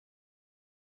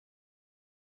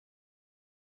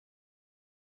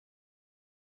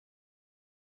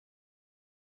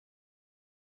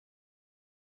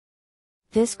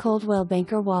This Coldwell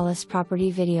Banker Wallace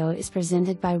property video is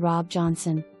presented by Rob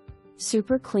Johnson.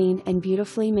 Super clean and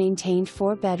beautifully maintained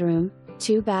 4-bedroom,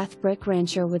 2-bath brick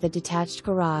rancher with a detached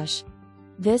garage.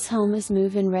 This home is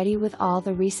move-in ready with all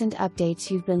the recent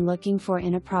updates you've been looking for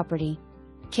in a property.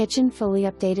 Kitchen fully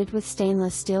updated with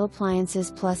stainless steel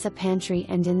appliances plus a pantry,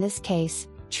 and in this case,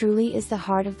 truly is the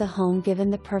heart of the home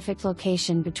given the perfect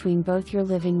location between both your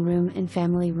living room and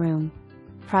family room.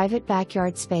 Private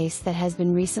backyard space that has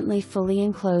been recently fully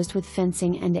enclosed with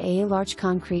fencing and a large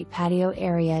concrete patio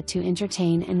area to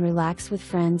entertain and relax with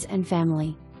friends and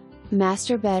family.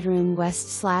 Master bedroom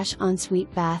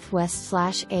west/ensuite bath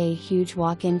west/a huge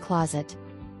walk-in closet.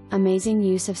 Amazing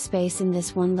use of space in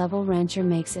this one-level rancher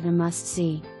makes it a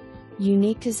must-see.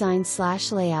 Unique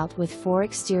design/layout with 4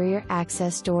 exterior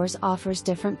access doors offers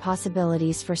different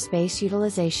possibilities for space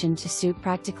utilization to suit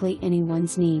practically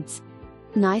anyone's needs.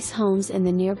 Nice homes in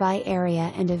the nearby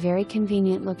area and a very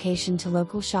convenient location to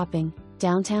local shopping,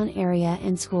 downtown area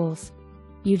and schools.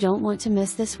 You don't want to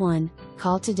miss this one.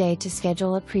 Call today to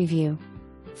schedule a preview.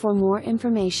 For more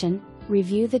information,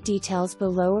 review the details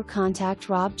below or contact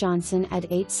Rob Johnson at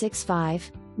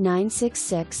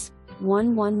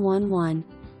 865-966-1111.